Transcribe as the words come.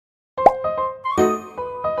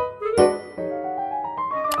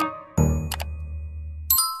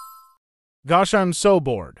Gosh, I'm so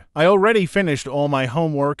bored. I already finished all my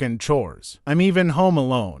homework and chores. I'm even home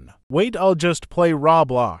alone. Wait, I'll just play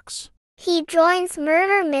Roblox. He joins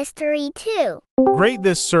Murder Mystery too. Great,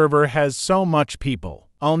 this server has so much people.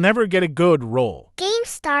 I'll never get a good roll. Game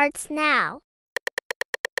starts now.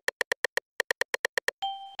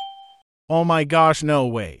 Oh my gosh, no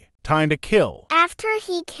way. Time to kill. After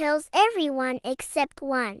he kills everyone except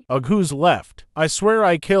one. Ugh, who's left? I swear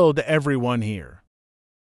I killed everyone here.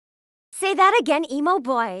 Say that again, emo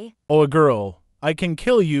boy. Oh, a girl. I can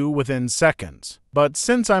kill you within seconds. But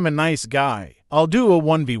since I'm a nice guy, I'll do a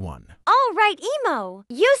 1v1. All right, emo.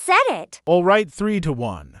 You said it. All right,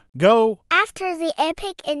 3-1. Go. After the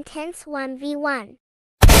epic intense 1v1.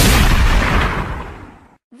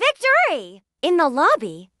 Victory! In the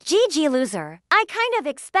lobby. GG loser. I kind of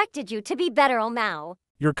expected you to be better now.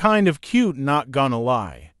 You're kind of cute, not gonna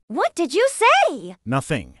lie. What did you say?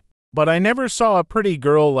 Nothing. But I never saw a pretty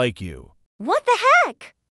girl like you. What the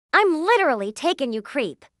heck? I'm literally taking you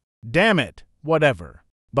creep. Damn it. Whatever.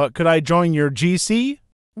 But could I join your GC?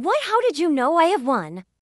 What? How did you know I have won?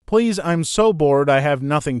 Please, I'm so bored I have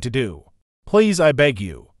nothing to do. Please, I beg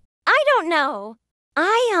you. I don't know.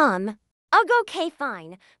 Okay,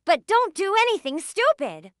 fine. But don't do anything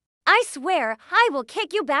stupid. I swear I will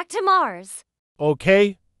kick you back to Mars.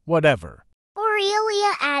 Okay, whatever.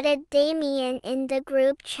 Aurelia added Damien in the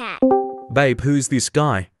group chat. Babe, who's this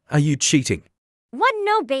guy? Are you cheating? What?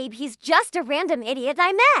 No, babe, he's just a random idiot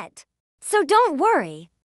I met. So don't worry.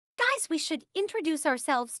 Guys, we should introduce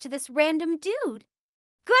ourselves to this random dude.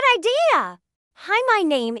 Good idea. Hi, my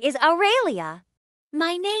name is Aurelia.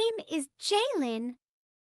 My name is Jalen.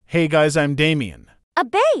 Hey guys, I'm Damien.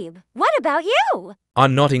 Babe, what about you?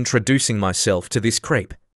 I'm not introducing myself to this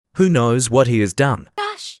creep. Who knows what he has done?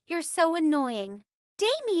 Gosh, you're so annoying.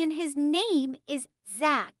 Damien, his name is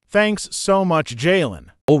Zach. Thanks so much, Jalen.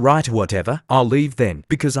 Alright, whatever. I'll leave then,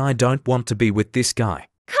 because I don't want to be with this guy.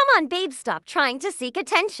 Come on, babe, stop trying to seek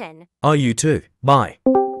attention. Oh, you too. Bye.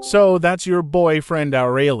 So that's your boyfriend,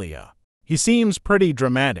 Aurelia. He seems pretty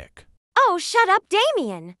dramatic. Oh, shut up,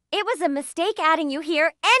 Damien. It was a mistake adding you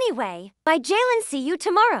here anyway. Bye, Jalen. See you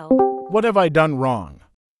tomorrow. What have I done wrong?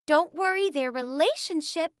 Don't worry, their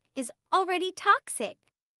relationship is already toxic.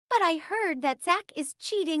 But I heard that Zach is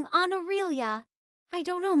cheating on Aurelia. I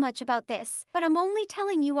don't know much about this, but I'm only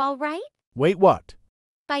telling you, all right? Wait, what?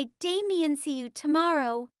 Bye, Damien. See you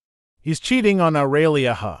tomorrow. He's cheating on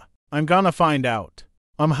Aurelia, huh? I'm gonna find out.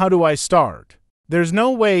 How do I start? There's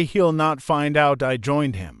no way he'll not find out I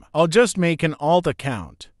joined him. I'll just make an alt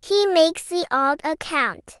account. He makes the alt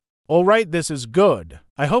account. Alright, this is good.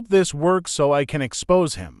 I hope this works so I can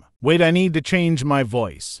expose him. Wait, I need to change my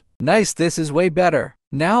voice. Nice, this is way better.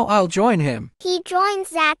 Now I'll join him. He joins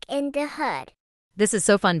Zach in the hood. This is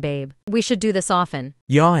so fun, babe. We should do this often.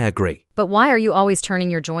 Yeah, I agree. But why are you always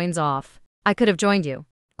turning your joins off? I could have joined you.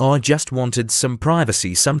 I just wanted some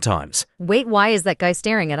privacy sometimes. Wait, why is that guy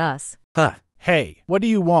staring at us? Huh. Hey, what do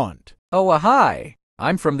you want? Oh, hi.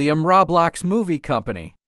 I'm from the Roblox movie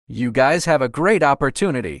company. You guys have a great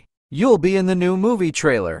opportunity. You'll be in the new movie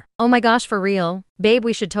trailer. Oh my gosh, for real? Babe,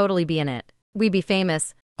 we should totally be in it. We'd be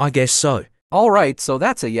famous. I guess so. All right, so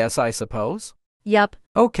that's a yes, I suppose. Yup.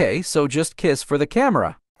 Okay, so just kiss for the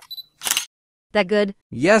camera. That good?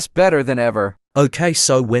 Yes, better than ever. Okay,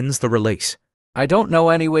 so when's the release? I don't know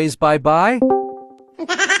anyways, bye-bye.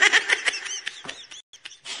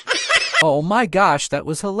 Oh my gosh, that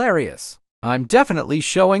was hilarious. I'm definitely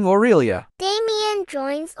showing Aurelia. Damien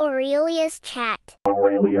joins Aurelia's chat.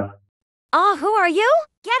 Aurelia. Who are you?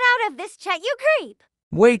 Get out of this chat, you creep!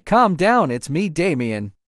 Wait, calm down, it's me,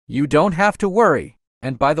 Damien. You don't have to worry.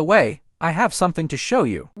 And by the way, I have something to show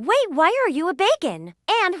you. Wait, why are you a bacon?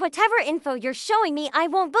 And whatever info you're showing me, I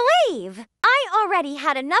won't believe. I already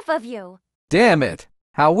had enough of you. Damn it.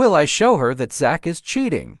 How will I show her that Zach is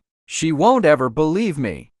cheating? She won't ever believe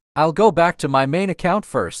me. I'll go back to my main account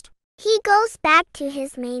first. He goes back to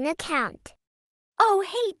his main account. Oh,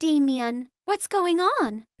 hey, Damien. What's going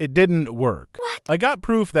on? It didn't work. What? I got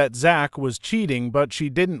proof that Zach was cheating, but she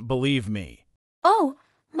didn't believe me. Oh,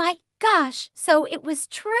 my gosh, so it was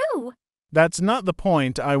true. That's not the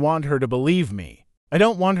point. I want her to believe me. I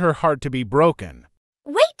don't want her heart to be broken.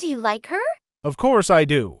 Wait, do you like her? Of course I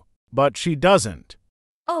do, but she doesn't.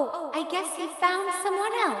 Oh, I guess he found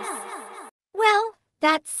someone else. Well,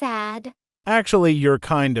 that's sad. Actually, you're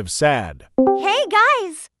kind of sad. Hey,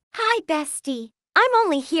 guys! Hi, bestie. I'm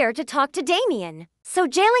only here to talk to Damien. So,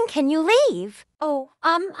 Jalen, can you leave? Oh,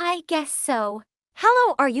 I guess so.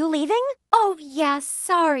 Hello, are you leaving? Oh, yeah,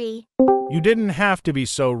 sorry. You didn't have to be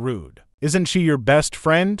so rude. Isn't she your best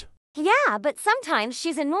friend? Yeah, but sometimes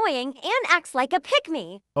she's annoying and acts like a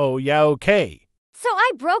pick-me. Oh yeah, okay. So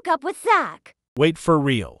I broke up with Zach. Wait, for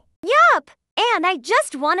real. Yup! And I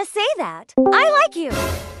just want to say that. I like you.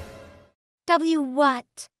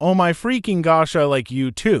 What? Oh my freaking gosh, I like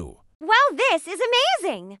you too. Wow, this is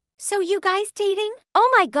amazing. So you guys dating?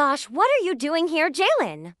 Oh my gosh, what are you doing here,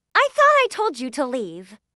 Jalen? I thought I told you to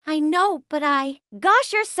leave. I know, but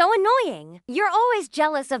Gosh, you're so annoying. You're always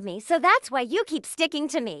jealous of me, so that's why you keep sticking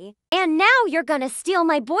to me. And now you're gonna steal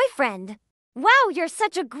my boyfriend. Wow, you're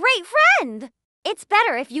such a great friend. It's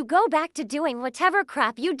better if you go back to doing whatever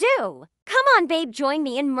crap you do. Come on, babe, join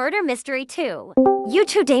me in Murder Mystery 2. You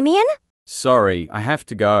too, Damien? Sorry, I have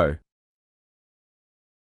to go.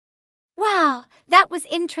 Wow, that was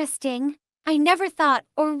interesting. I never thought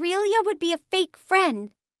Aurelia would be a fake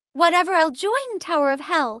friend. Whatever, I'll join Tower of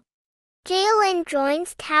Hell. Jalen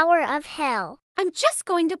joins Tower of Hell. I'm just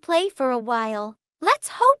going to play for a while. Let's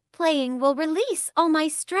hope playing will release all my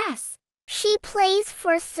stress. She plays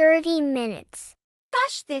for 30 minutes.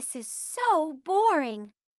 Gosh, this is so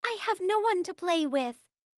boring. I have no one to play with.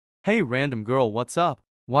 Hey, random girl, what's up?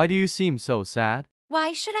 Why do you seem so sad?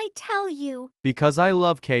 Why should I tell you? Because I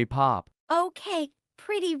love K-pop. Okay,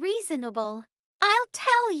 pretty reasonable. I'll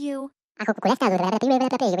tell you.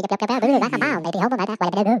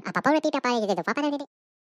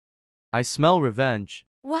 I smell revenge.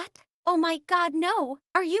 What? Oh my god, no.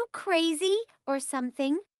 Are you crazy or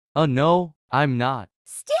something? No, I'm not.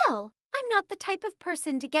 Still, I'm not the type of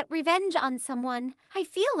person to get revenge on someone. I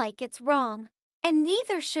feel like it's wrong. And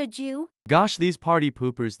neither should you. Gosh, these party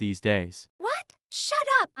poopers these days. What? Shut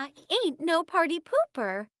up. I ain't no party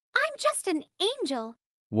pooper. I'm just an angel.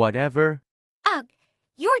 Whatever. Ugh,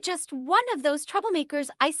 you're just one of those troublemakers,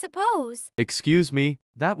 I suppose. Excuse me,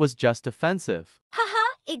 that was just offensive.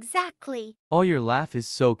 Haha, exactly. Oh, your laugh is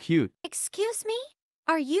so cute. Excuse me?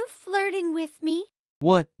 Are you flirting with me?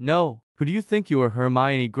 What? No. Who do you think you are,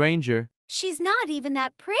 Hermione Granger? She's not even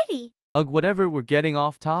that pretty. Ugh, whatever, we're getting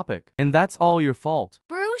off topic. And that's all your fault.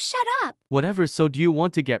 Brew, shut up. Whatever, so do you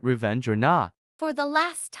want to get revenge or not? For the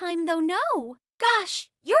last time though, no. Gosh,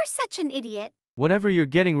 you're such an idiot. Whatever, you're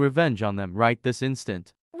getting revenge on them right this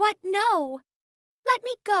instant. What? No. Let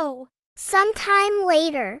me go. Sometime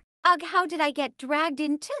later. Ugh, how did I get dragged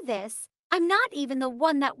into this? I'm not even the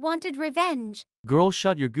one that wanted revenge. Girl,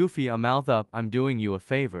 shut your goofy mouth up, I'm doing you a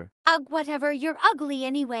favor. Ugh, whatever, you're ugly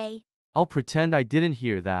anyway. I'll pretend I didn't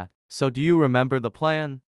hear that. So do you remember the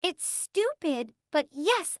plan? It's stupid, but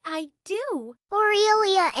yes, I do.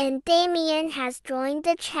 Aurelia and Damien has joined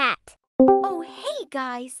the chat. Oh, hey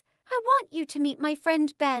guys. I want you to meet my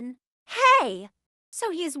friend Ben. Hey!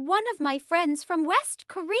 So he is one of my friends from West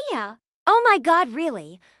Korea. Oh my god,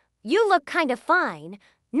 really? You look kind of fine.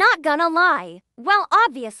 Not gonna lie. Well,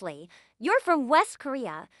 obviously. You're from West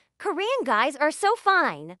Korea. Korean guys are so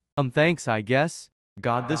fine. Thanks, I guess.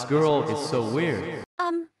 God, this girl is so weird.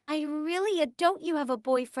 I really don't you have a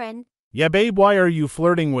boyfriend? Yeah, babe, why are you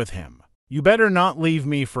flirting with him? You better not leave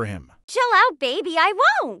me for him. Chill out, baby, I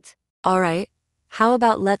won't! Alright, how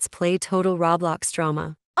about let's play total Roblox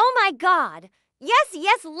drama? Oh my god! Yes,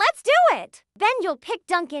 let's do it! Then you'll pick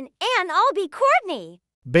Duncan and I'll be Courtney!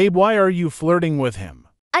 Babe, why are you flirting with him?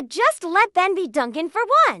 Just let Ben be Duncan for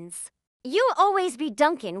once! You always be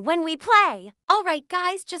Duncan when we play! Alright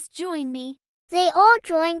guys, just join me. They all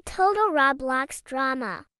joined Total Roblox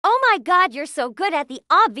Drama. Oh my god, you're so good at the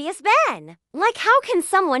obvious, Ben! Like, how can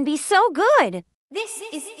someone be so good? This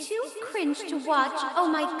is too cringe to watch, oh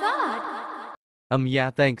my god. Yeah,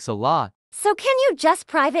 thanks a lot. So can you just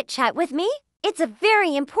private chat with me? It's a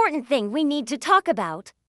very important thing we need to talk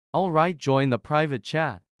about. Alright, join the private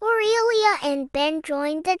chat. Aurelia and Ben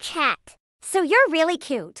joined the chat. So you're really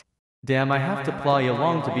cute. Damn, I have to play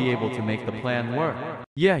along to be able to make the plan work.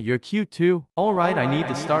 Yeah, you're cute too. Alright, I need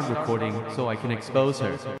to start recording so I can expose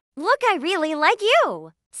her. Look, I really like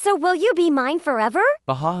you. So will you be mine forever?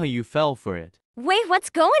 Bahaha, you fell for it. Wait, what's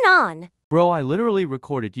going on? Bro, I literally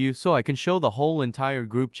recorded you so I can show the whole entire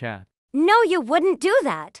group chat. No, you wouldn't do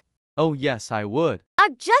that. Oh yes, I would.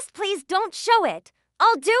 Just please don't show it.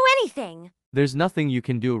 I'll do anything. There's nothing you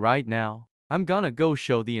can do right now. I'm gonna go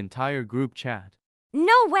show the entire group chat.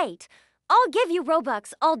 No, wait. I'll give you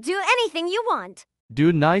Robux. I'll do anything you want.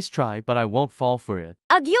 Dude, nice try, but I won't fall for it.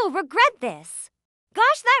 You'll regret this.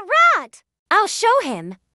 Gosh, that rat! I'll show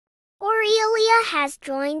him. Aurelia has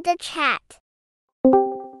joined the chat.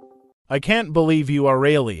 I can't believe you,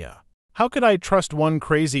 Aurelia. How could I trust one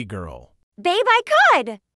crazy girl? Babe, I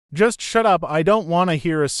could! Just shut up, I don't want to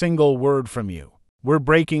hear a single word from you. We're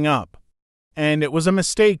breaking up. And it was a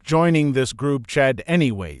mistake joining this group chat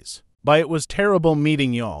anyways. But it was terrible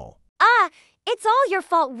meeting y'all. It's all your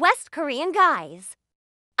fault, West Korean guys.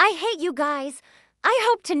 I hate you guys. I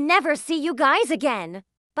hope to never see you guys again.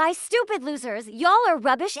 Bye, stupid losers. Y'all are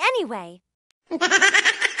rubbish anyway. Lol,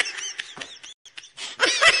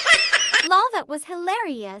 that was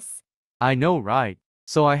hilarious. I know, right?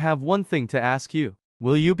 So I have one thing to ask you.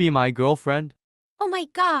 Will you be my girlfriend? Oh my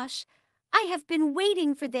gosh, I have been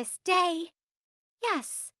waiting for this day.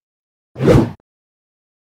 Yes.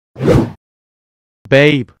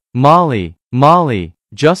 Babe, Molly,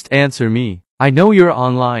 just answer me. I know you're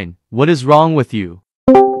online. What is wrong with you?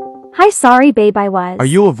 Hi, sorry babe, I was. Are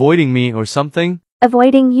you avoiding me or something?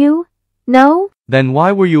 Avoiding you? No? Then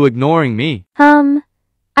why were you ignoring me?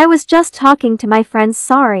 I was just talking to my friends,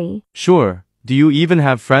 sorry. Sure. Do you even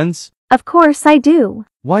have friends? Of course I do.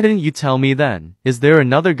 Why didn't you tell me then? Is there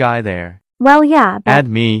another guy there? Well, yeah, but... Add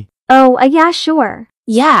me. Oh, yeah, sure.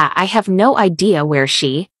 Yeah, I have no idea where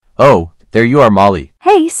she. Oh, there you are, Molly.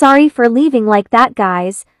 Hey, sorry for leaving like that,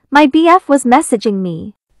 guys. My BF was messaging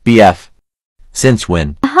me. BF. Since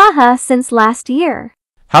when? Haha, since last year.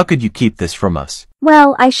 How could you keep this from us?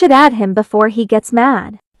 Well, I should add him before he gets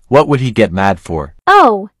mad. What would he get mad for?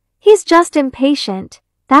 Oh, he's just impatient.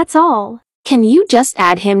 That's all. Can you just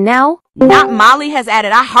add him now? Not Molly has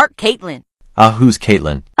added. I heart Caitlin. Who's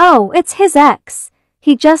Caitlin? Oh, it's his ex.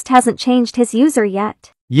 He just hasn't changed his user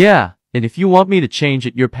yet. Yeah, and if you want me to change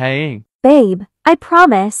it, you're paying. Babe, I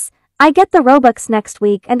promise. I get the Robux next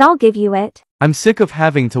week and I'll give you it. I'm sick of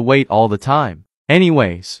having to wait all the time.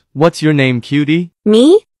 Anyways, what's your name, cutie?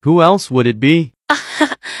 Me? Who else would it be?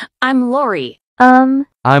 I'm Lori. I'm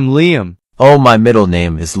Liam. Oh, my middle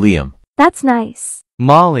name is Liam. That's nice.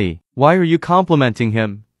 Molly, why are you complimenting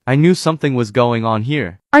him? I knew something was going on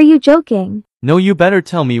here. Are you joking? No, you better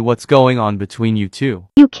tell me what's going on between you two.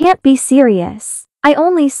 You can't be serious. I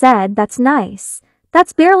only said that's nice.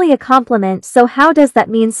 That's barely a compliment, so how does that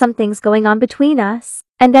mean something's going on between us?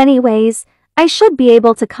 And anyways, I should be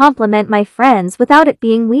able to compliment my friends without it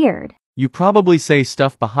being weird. You probably say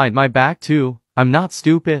stuff behind my back too. I'm not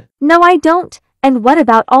stupid. No, I don't. And what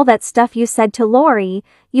about all that stuff you said to Lori?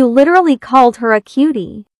 You literally called her a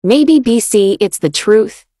cutie. Maybe BC, it's the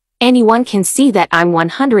truth. Anyone can see that I'm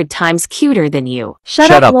 100 times cuter than you.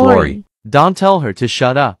 Shut up, Lori. Don't tell her to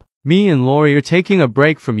shut up. Me and Lori are taking a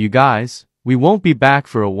break from you guys. We won't be back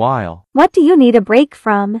for a while. What do you need a break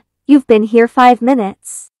from? You've been here 5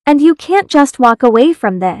 minutes. And you can't just walk away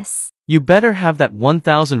from this. You better have that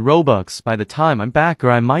 1,000 Robux by the time I'm back, or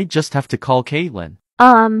I might just have to call Caitlin.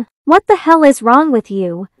 What the hell is wrong with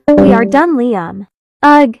you? We are done, Liam.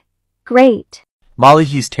 Ugh. Great. Molly,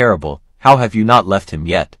 he's terrible. How have you not left him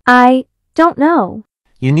yet? I don't know.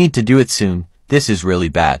 You need to do it soon. This is really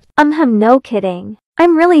bad. No kidding.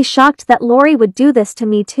 I'm really shocked that Lori would do this to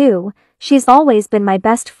me too. She's always been my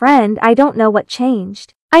best friend. I don't know what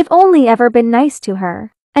changed. I've only ever been nice to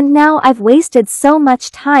her. And now I've wasted so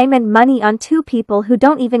much time and money on 2 people who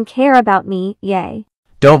don't even care about me. Yay.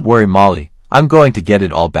 Don't worry, Molly. I'm going to get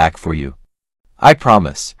it all back for you. I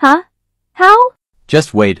promise. Huh? How?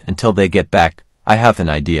 Just wait until they get back. I have an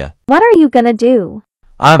idea. What are you gonna do?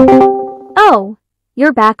 Oh,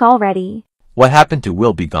 you're back already. What happened to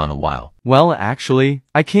Will be gone a while? Well, actually,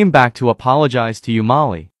 I came back to apologize to you,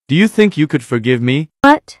 Molly. Do you think you could forgive me?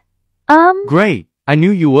 What? Great. I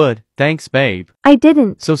knew you would. Thanks, babe. I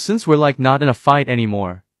didn't. So since we're like not in a fight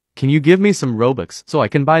anymore, can you give me some Robux so I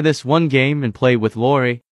can buy this one game and play with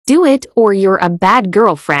Lori? Do it or you're a bad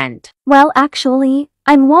girlfriend. Well, actually,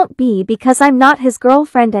 I won't be because I'm not his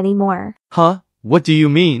girlfriend anymore. Huh? What do you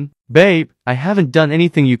mean? Babe, I haven't done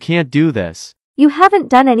anything. You can't do this. You haven't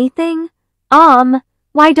done anything?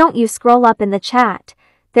 Why don't you scroll up in the chat?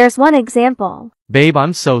 There's one example. Babe,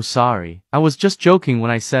 I'm so sorry. I was just joking when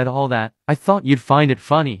I said all that. I thought you'd find it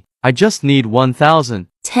funny. I just need 1,000.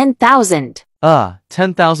 10,000.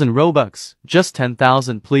 10,000 Robux. Just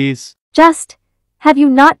 10,000, please. Have you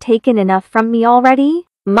not taken enough from me already?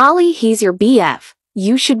 Molly, he's your BF.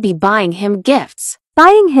 You should be buying him gifts.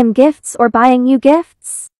 Buying him gifts or buying you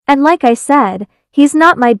gifts? And like I said, he's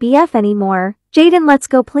not my BF anymore. Jaden, let's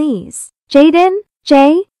go please. Jaden?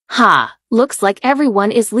 Jay? Ha, looks like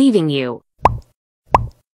everyone is leaving you.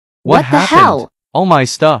 What the happened? hell? All my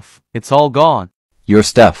stuff. It's all gone. Your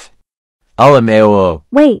stuff. LMAO.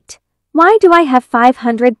 Wait, why do I have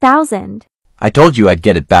 500,000? I told you I'd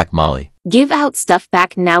get it back, Molly. Give out stuff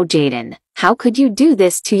back now, Jaden. How could you do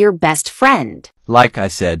this to your best friend? Like I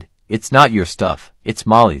said, it's not your stuff. It's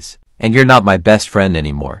Molly's. And you're not my best friend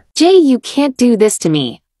anymore. Jay, you can't do this to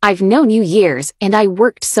me. I've known you years and I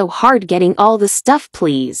worked so hard getting all the stuff,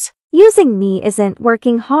 please. Using me isn't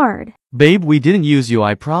working hard. Babe, we didn't use you,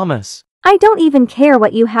 I promise. I don't even care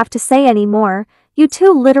what you have to say anymore. You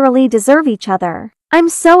two literally deserve each other. I'm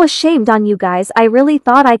so ashamed on you guys. I really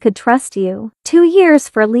thought I could trust you. 2 years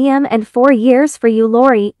for Liam and 4 years for you,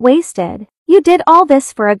 Lori, wasted. You did all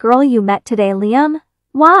this for a girl you met today, Liam?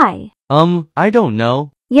 Why? I don't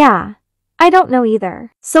know. Yeah, I don't know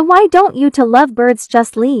either. So why don't you two lovebirds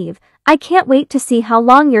just leave? I can't wait to see how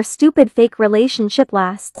long your stupid fake relationship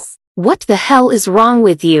lasts. What the hell is wrong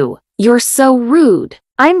with you? You're so rude.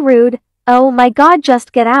 I'm rude. Oh my god,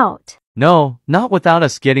 just get out. No, not without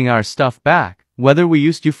us getting our stuff back. Whether we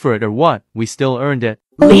used you for it or what, we still earned it.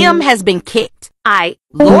 Liam has been kicked.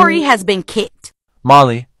 Lori has been kicked.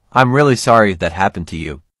 Molly, I'm really sorry that happened to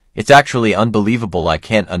you. It's actually unbelievable. I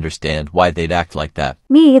can't understand why they'd act like that.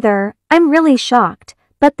 Me either. I'm really shocked.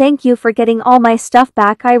 But thank you for getting all my stuff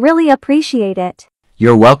back. I really appreciate it.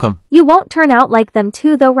 You're welcome. You won't turn out like them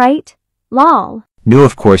too though, right? Lol. No,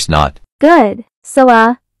 of course not. Good.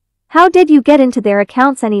 So how did you get into their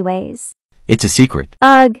accounts anyways? It's a secret.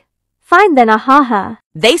 Ugh. Fine then, ahaha.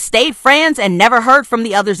 They stayed friends and never heard from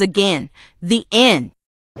the others again. The end.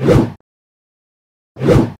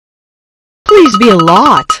 Please be a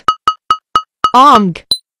lot.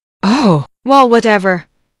 Oh, well, whatever.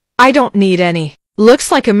 I don't need any.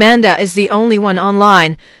 Looks like Amanda is the only one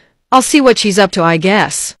online. I'll see what she's up to, I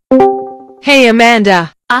guess. Hey,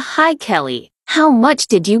 Amanda. Hi, Kelly. How much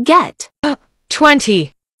did you get?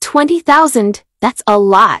 20. 20,000? That's a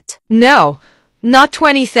lot. No, not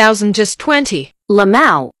 20,000, just 20.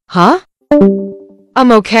 Lamau. Huh?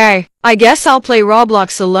 I'm okay. I guess I'll play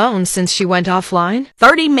Roblox alone since she went offline.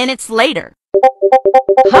 30 minutes later.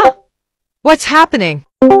 Huh? What's happening?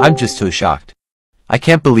 I'm just so shocked. I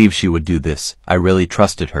can't believe she would do this. I really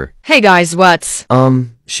trusted her. Hey guys, what's...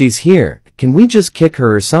 She's here. Can we just kick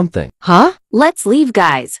her or something? Huh? Let's leave,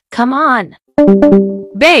 guys. Come on.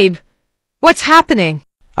 Babe, what's happening?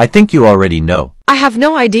 I think you already know. I have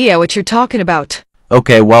no idea what you're talking about.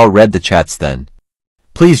 Okay, well, read the chats then.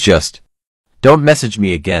 Please just don't message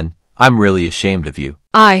me again. I'm really ashamed of you.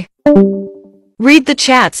 Read the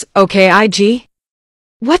chats, okay, IG?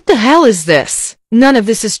 What the hell is this? None of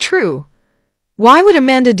this is true. Why would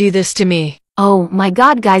Amanda do this to me? Oh my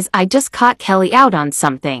god, guys, I just caught Kelly out on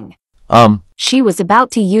something. She was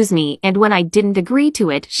about to use me, and when I didn't agree to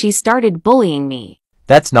it, she started bullying me.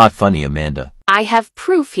 That's not funny, Amanda. I have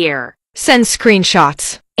proof here. Send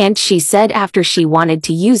screenshots. And she said after she wanted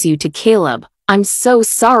to use you to Caleb. I'm so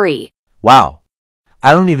sorry. Wow.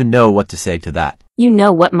 I don't even know what to say to that. You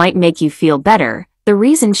know what might make you feel better? The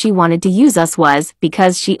reason she wanted to use us was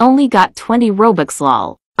because she only got 20 Robux,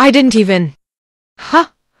 lol. I didn't even... Huh?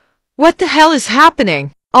 What the hell is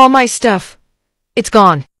happening? All my stuff. It's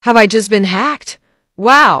gone. Have I just been hacked?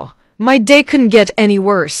 Wow. My day couldn't get any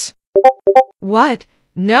worse. What?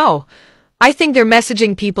 No. I think they're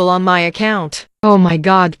messaging people on my account. Oh my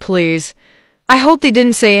god, please. I hope they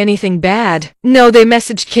didn't say anything bad. No, they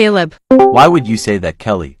messaged Caleb. Why would you say that,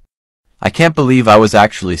 Kelly? I can't believe I was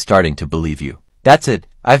actually starting to believe you. That's it.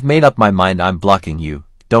 I've made up my mind. I'm blocking you.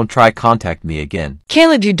 Don't try contact me again.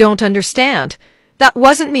 Caleb, you don't understand. That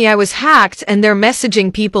wasn't me. I was hacked and they're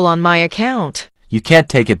messaging people on my account. You can't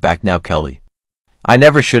take it back now, Kelly. I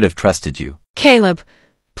never should have trusted you. Caleb,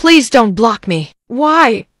 please don't block me.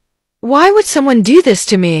 Why? Why would someone do this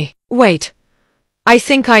to me? Wait. I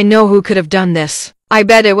think I know who could have done this. I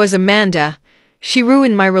bet it was Amanda. She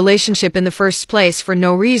ruined my relationship in the first place for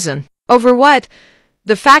no reason. Over what?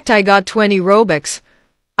 The fact I got 20 Robux.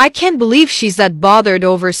 I can't believe she's that bothered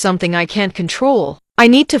over something I can't control. I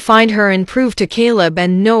need to find her and prove to Caleb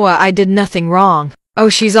and Noah I did nothing wrong. Oh,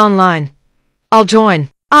 she's online. I'll join.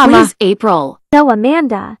 Please, April. No,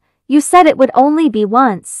 Amanda. You said it would only be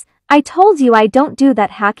once. I told you I don't do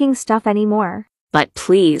that hacking stuff anymore. But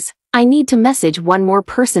please, I need to message one more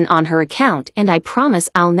person on her account and I promise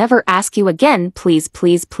I'll never ask you again. Please,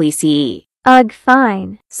 please, please. Ugh,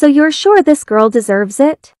 fine. So you're sure this girl deserves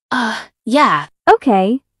it? Yeah.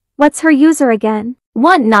 Okay. What's her user again?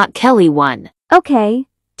 One, not Kelly one. Okay.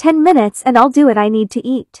 10 minutes and I'll do it. I need to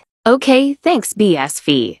eat. Okay, thanks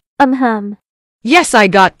BSV. Yes, I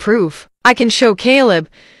got proof. I can show Caleb,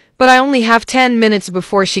 but I only have 10 minutes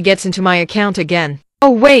before she gets into my account again.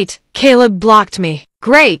 Oh wait, Caleb blocked me.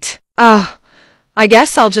 Great. I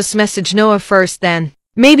guess I'll just message Noah first then.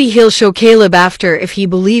 Maybe he'll show Caleb after if he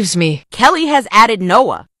believes me. Kelly has added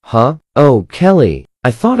Noah. Huh? Oh, Kelly. I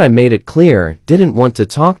thought I made it clear. Didn't want to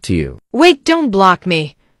talk to you. Wait, don't block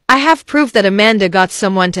me. I have proof that Amanda got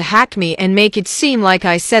someone to hack me and make it seem like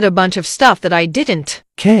I said a bunch of stuff that I didn't.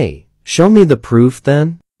 Kay, show me the proof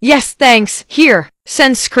then. Yes, thanks. Here,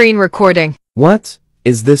 send screen recording. What?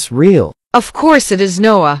 Is this real? Of course it is,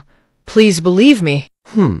 Noah. Please believe me.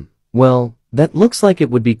 Well, that looks like it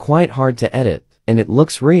would be quite hard to edit, and it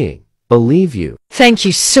looks real. Believe you. Thank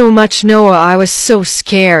you so much, Noah. I was so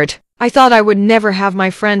scared. I thought I would never have my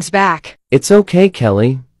friends back. It's okay,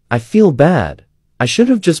 Kelly. I feel bad. I should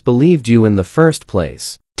have just believed you in the first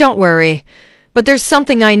place. Don't worry. But there's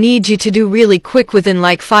something I need you to do really quick within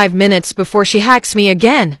like 5 minutes before she hacks me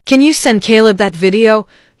again. Can you send Caleb that video?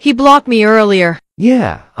 He blocked me earlier.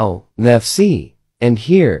 Yeah, oh, FC. And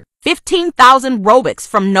here. 15,000 Robux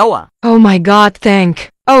from Noah. Oh my god,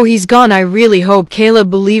 Oh, he's gone. I really hope Caleb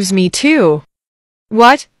believes me too.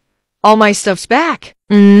 What? All my stuff's back.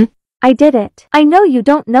 I did it. I know you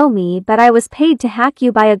don't know me, but I was paid to hack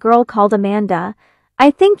you by a girl called Amanda.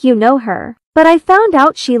 I think you know her. But I found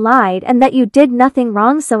out she lied and that you did nothing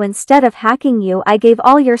wrong, so instead of hacking you, I gave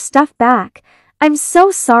all your stuff back. I'm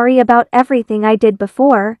so sorry about everything I did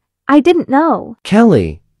before. I didn't know.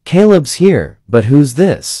 Kelly, Caleb's here, but who's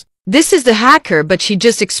this? This is the hacker, but she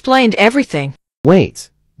just explained everything. Wait,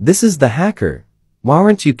 this is the hacker. Why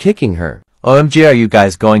aren't you kicking her? OMG, are you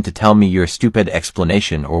guys going to tell me your stupid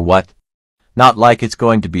explanation or what? Not like it's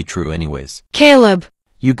going to be true anyways. Caleb.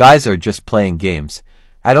 You guys are just playing games.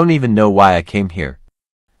 I don't even know why I came here.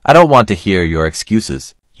 I don't want to hear your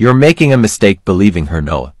excuses. You're making a mistake believing her,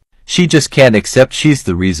 Noah. She just can't accept she's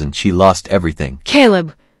the reason she lost everything.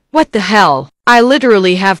 Caleb, what the hell? I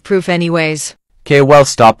literally have proof anyways. Okay, well,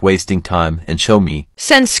 stop wasting time and show me.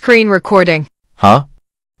 Send screen recording. Huh?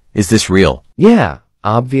 Is this real? Yeah,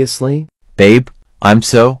 obviously. Babe, I'm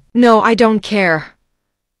so... No, I don't care.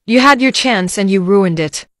 You had your chance and you ruined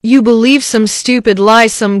it. You believe some stupid lie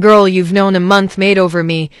some girl you've known a month made over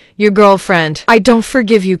me, your girlfriend. I don't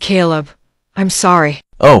forgive you, Caleb. I'm sorry.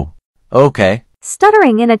 Oh, okay.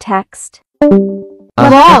 Stuttering in a text.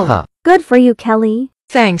 Lol. Good for you, Kelly.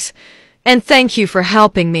 Thanks. And thank you for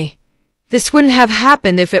helping me. This wouldn't have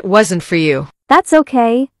happened if it wasn't for you. That's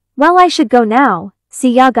okay. Well, I should go now.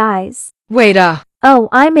 See ya, guys. Wait, Oh,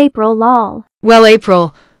 I'm April, lol. Well,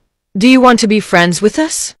 April, do you want to be friends with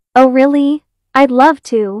us? Oh, really? I'd love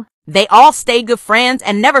to. They all stayed good friends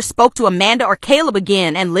and never spoke to Amanda or Caleb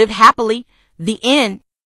again and lived happily. The end.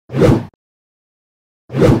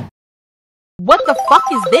 What the fuck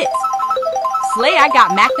is this? Slay, I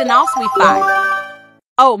got Mac and all sweet 5.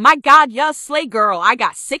 Oh my god, yes, Slay girl, I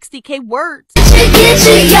got 60k words.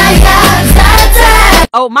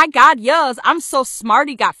 Oh my god, yes, I'm so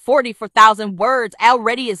smarty, got 44,000 words.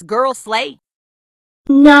 Already is girl Slay.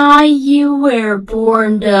 Nah, you were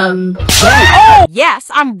born dumb.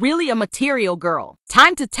 Yes, I'm really a material girl.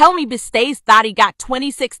 Time to tell me Bistays thought he got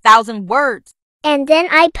 26,000 words. And then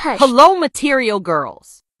I pushed. Hello, material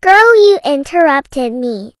girls. Girl, you interrupted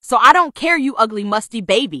me. So I don't care, you ugly musty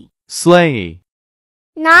baby. Slay.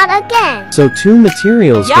 Not again. So two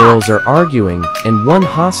materials girls are arguing, and one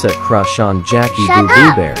has a crush on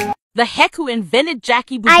𝗃𝗶𝗶𝗹. The heck who invented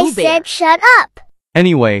𝗃𝗶𝗶𝗃𝗃? I said shut up.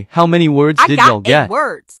 Anyway, how many words did y'all get? 8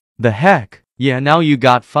 words. The heck? Yeah, now you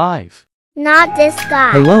got 5. Not this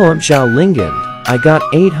guy. Hello, I'm 𝗃𝗃𝗃𝗀. I got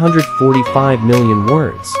 845 million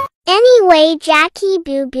words. Anyway,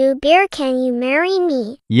 𝗃𝗶𝗶𝗃𝗃, can you marry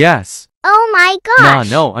me? Yes. Oh my gosh.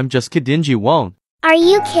 Nah, no, I'm just kidding, you won't. Are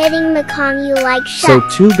you kidding, Macon? You like So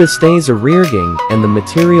two Bistays are rearging, and the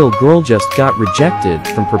material girl just got rejected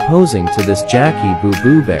from proposing to this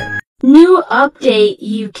𝗃𝗶𝗶𝗃𝗃. New update,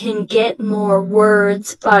 you can get more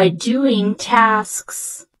words by doing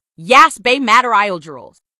tasks. Yes, bay matter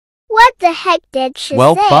Ildrils. What the heck did she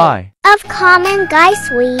Well, say? bye. Of common guy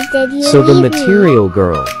sweet, did you So the leave material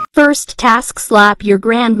girl. First task, slap your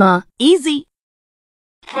grandma. Easy.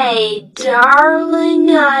 Hey, darling,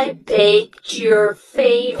 I baked your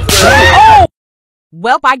favorite.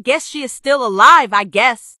 Welp, I guess she is still alive, I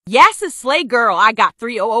guess. Yes, it's Slay girl, I got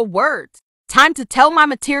 300 words. Time to tell my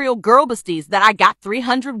material girl besties that I got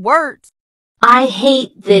 300 words. I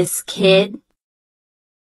hate this kid.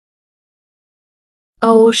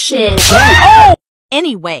 Oh shit.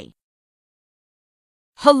 Anyway.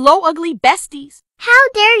 Hello, ugly besties. How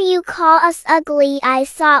dare you call us ugly? I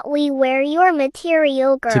thought we were your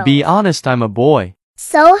material girls. To be honest, I'm a boy.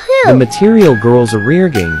 So who? The material girls are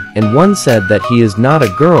rearging, and one said that he is not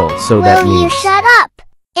a girl, so that Will you means... shut up?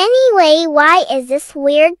 Anyway, why is this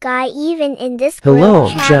weird guy even in this Hello,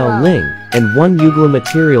 group chat? 𝗃𝗃𝗃𝗃, and one Yugla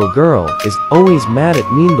material girl is always mad at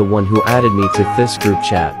me, the one who added me to this group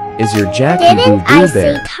chat. Is your Didn't I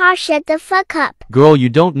say 𝗃𝗶𝗶𝗃𝗃? Ta, shut the fuck up? Girl, you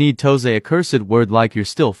don't need to say a cursed word like you're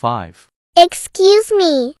still 5. Excuse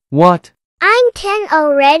me. What? I'm 10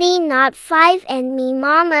 already, not 5, and me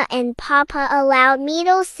mama and papa allowed me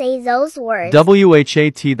to say those words.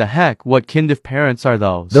 𝗃𝗴𝗃𝗃𝗃 the heck, what kind of parents are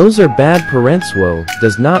those? Those are bad parents. Who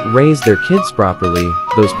does not raise their kids properly.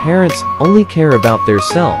 Those parents only care about their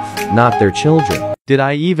self, not their children. Did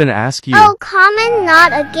I even ask you? Oh, common,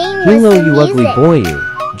 not a game. Hello, listen you ugly music. boy, you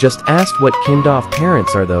just asked what kind of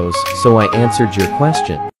parents are those, so I answered your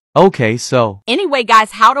question. Okay, so. Anyway,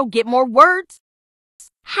 guys, how to get more words?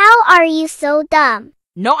 How are you so dumb?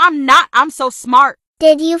 No, I'm not. I'm so smart.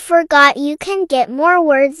 Did you forgot you can get more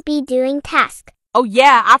words by doing task? Oh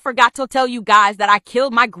yeah, I forgot to tell you guys that I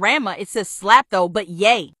killed my grandma. It says slap though, but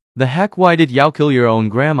yay. The heck, why did you kill your own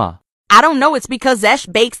grandma? I don't know, it's because Esh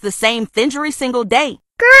bakes the same thing every single day.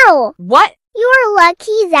 Girl! What? You're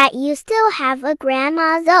lucky that you still have a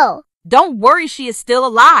grandma though. Don't worry, she is still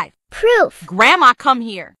alive. Proof. Grandma, come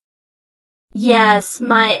here. Yes,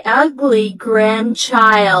 my ugly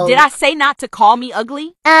grandchild. Did I say not to call me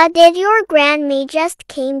ugly? Did your grandma just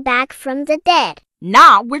came back from the dead?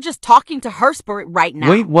 Nah, we're just talking to her spirit right now.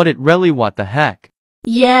 Wait, what the heck?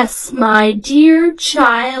 Yes, my dear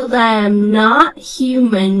child, I am not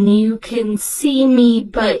human. You can see me,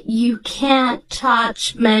 but you can't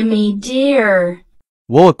touch me, dear.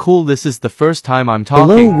 Whoa, cool, this is the first time I'm talking.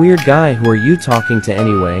 Hello, weird guy, who are you talking to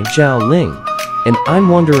anyway? Xiaoling. And I'm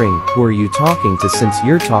wondering, who are you talking to since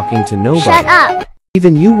you're talking to nobody? Shut up!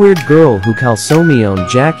 Even you weird girl who calls me on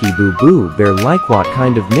𝗃𝗶𝗱𝗶𝗹, like what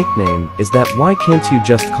kind of nickname is that? Why can't you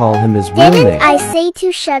just call him his real name? Didn't I say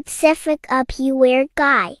to shut Sifik up, you weird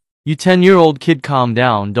guy? You 10-year-old kid, calm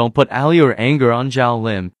down, don't put Ali or anger on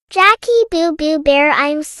Xiaolim. 𝗃𝗶𝗶𝗱𝗶,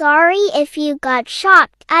 I'm sorry if you got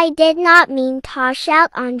shocked. I did not mean to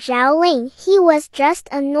shout on Xiaoling. He was just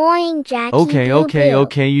annoying 𝗃𝗶𝗶𝗱𝗃.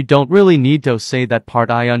 Okay, you don't really need to say that part,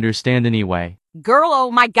 I understand anyway. Girl,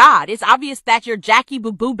 oh my god, it's obvious that your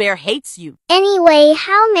𝗃𝗶𝗶𝗱𝗃 hates you. Anyway,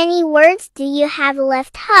 how many words do you have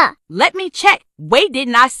left, huh? Let me check. Wait,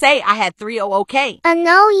 didn't I say I had 300k?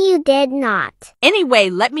 No, you did not. Anyway,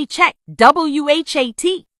 let me check.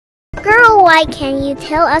 𝗃𝗏𝗃. Girl, why can't you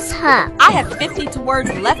tell us, huh? I have 52 words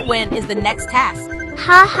left. When is the next task?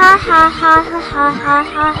 Ha ha ha ha ha ha ha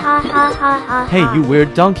ha ha ha ha ha. Hey, you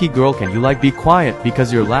weird donkey girl, can you be quiet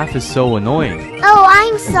because your laugh is so annoying. Oh,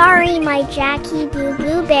 I'm sorry, my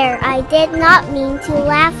𝗃𝗶𝗶𝗱𝗃. I did not mean to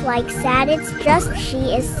laugh like that. It's just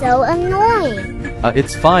she is so annoying.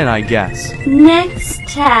 It's fine, I guess. Next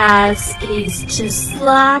task is to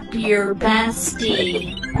slap your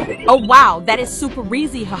bestie. Oh wow, that is super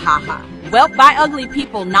easy, hahaha. Well, by ugly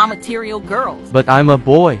people, non-material girls. But I'm a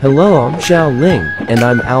boy. Hello, I'm Xiaoling, and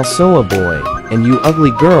I'm also a boy. And you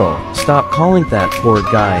ugly girl, stop calling that poor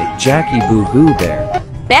guy 𝗃𝗶𝗶𝗱𝗃.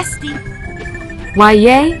 Bestie. Why,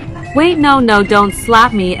 yay? Wait, no, don't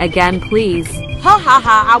slap me again, please. Ha ha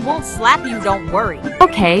ha, I won't slap you, don't worry.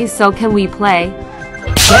 Okay, so can we play?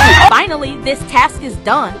 Finally, this task is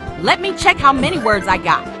done. Let me check how many words I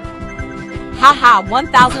got. Haha,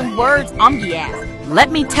 1,000 words, yes.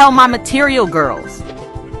 Let me tell my material girls.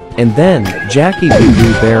 And then,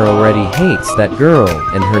 𝗃𝗶𝗶𝗱𝗃 already hates that girl,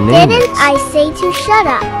 and her name Didn't is... I say to shut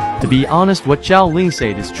up? To be honest, what Xiaoling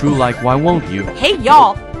said is true, why won't you? Hey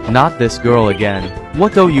y'all. Not this girl again.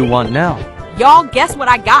 What do you want now? Y'all guess what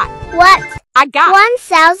I got? What? I got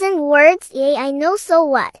 1,000 words, yay, I know, so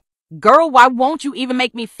what? Girl, why won't you even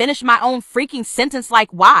make me finish my own freaking sentence,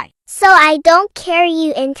 why? So I don't care,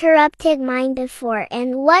 you interrupted mine before,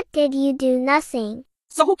 and what did you do? Nothing.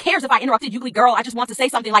 So who cares if I interrupted you, girl? I just want to say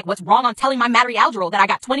something like, what's wrong on telling my material that I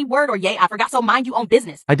got 20 word or yay, I forgot, so mind you own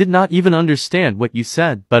business. I did not even understand what you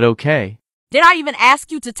said, but okay. Did I even ask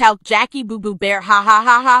you to tell 𝗃𝗶𝗶𝗱𝗃 ha ha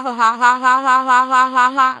ha ha ha ha ha ha ha ha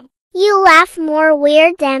ha ha? You laugh more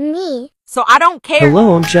weird than me. So I don't care.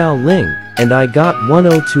 Hello, I'm Xiaoling, and I got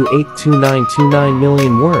 102,82929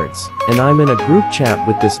 million words, and I'm in a group chat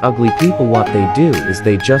with this ugly people. What they do is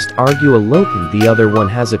they just argue a lot. The other one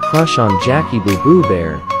has a crush on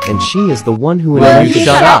𝗃𝗶𝗶𝗱𝗃, and she is the one who... Will you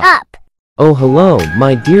shut up? Oh hello,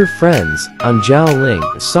 my dear friends, I'm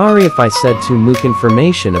Xiaoling. Sorry if I said too much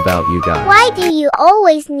information about you guys. Why do you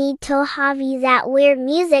always need to have that weird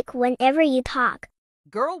music whenever you talk?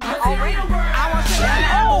 Girl, we're already...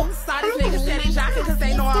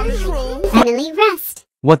 Finally rest.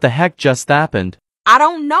 What the heck just happened? I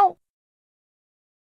don't know.